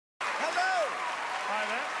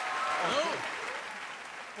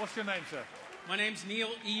What's your name, sir? My name's Neil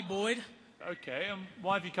E. Boyd. Okay, and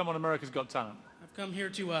why have you come on America's Got Talent? I've come here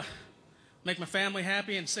to make my family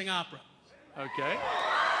happy and sing opera. Okay.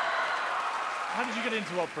 How did you get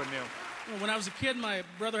into opera, Neil? Well, when I was a kid, my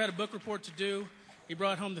brother had a book report to do. He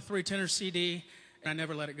brought home the 3-tenor CD, and I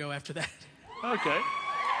never let it go after that. Okay.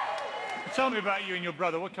 Tell me about you and your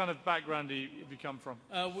brother. What kind of background have you come from?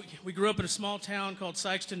 We grew up in a small town called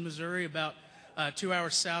Sykeston, Missouri, about 2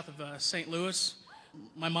 hours south of St. Louis.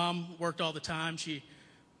 My mom worked all the time. She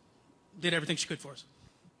did everything she could for us.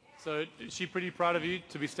 So is she pretty proud of you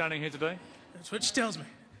to be standing here today? That's what she tells me.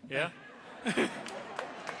 Yeah? Just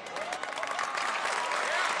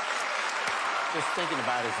thinking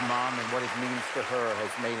about his mom and what it means to her has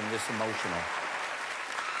made him this emotional.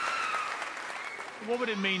 What would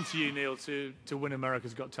it mean to you, Neil, to win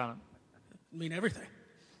America's Got Talent? It mean everything.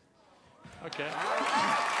 Okay.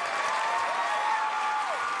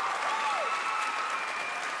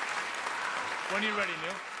 When you're ready,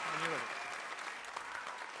 Neil. When you're ready.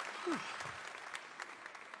 Whew.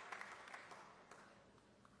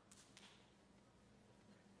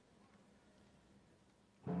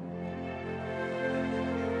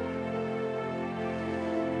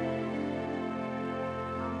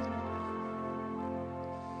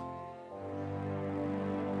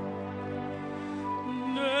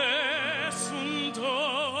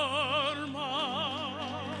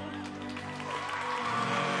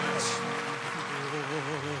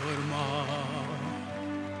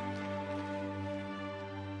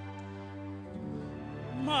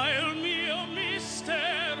 Ma il mio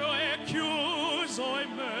mistero è chiuso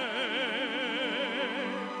in me.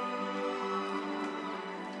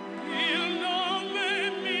 Il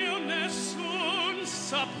nome mio nessun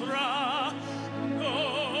saprà.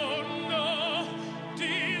 No, no,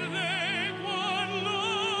 di legua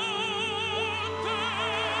notte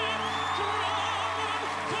trovo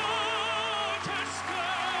cote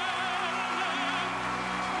stelle.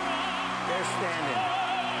 They're standing.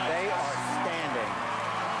 They are standing.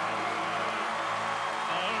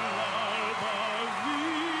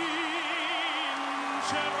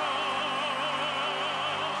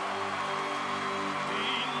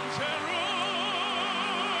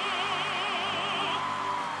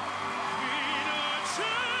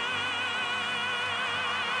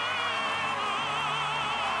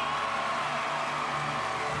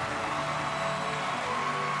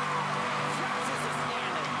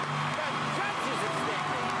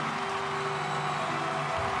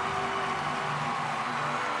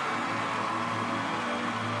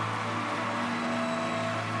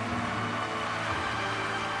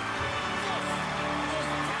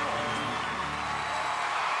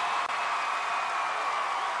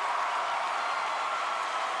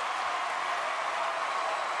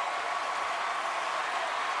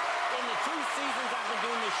 In the 2 seasons I've been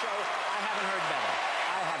doing this show, I haven't heard better. I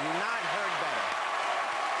have not heard better.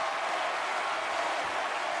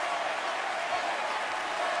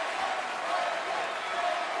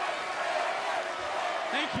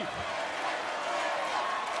 Thank you.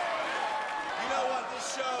 You know what?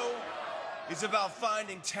 This show is about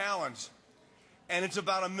finding talent, and it's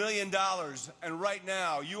about $1 million. And right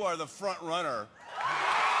now, you are the front runner.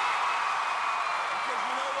 Because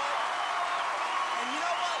you know what? And you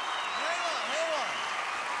know what? Hang on.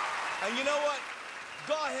 And you know what?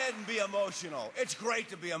 Go ahead and be emotional. It's great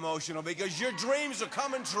to be emotional because your dreams are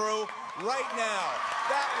coming true right now.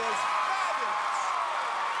 That was fabulous.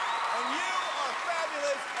 And you are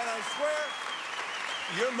fabulous, and I swear,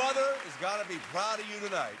 your mother has got to be proud of you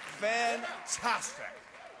tonight. Fantastic.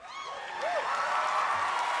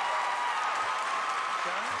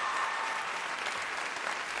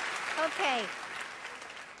 Okay.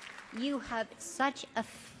 You have such a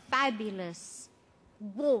fabulous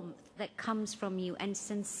warmth that comes from you and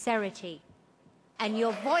sincerity. And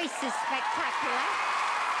your voice is spectacular.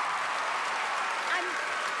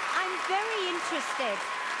 I'm very interested.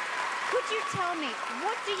 Could you tell me,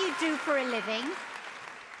 what do you do for a living?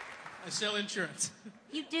 I sell insurance.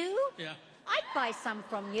 You do? Yeah. I'd buy some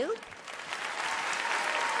from you.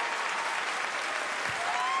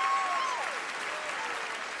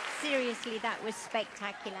 Seriously, that was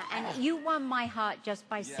spectacular. And you won my heart just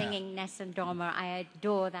by singing Nessun Dorma. I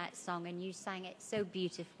adore that song, and you sang it so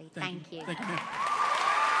beautifully. Thank you. Thank you.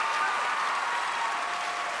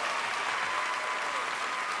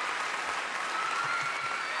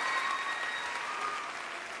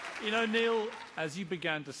 You know, Neil, as you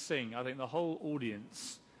began to sing, I think the whole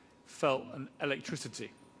audience felt an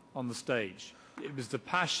electricity on the stage. It was the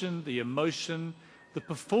passion, the emotion, the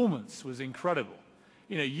performance was incredible.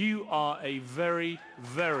 You know, you are a very,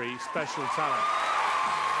 very special talent.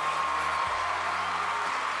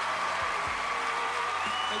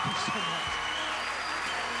 Thank you so much.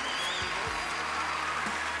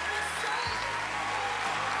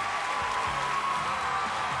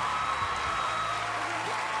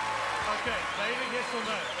 Okay, David, yes or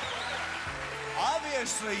no?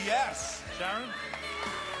 Obviously, yes. Sharon?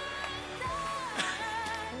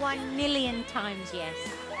 1,000,000 times yes.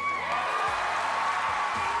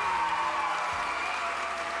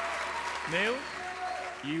 Neil,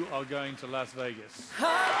 you are going to Las Vegas.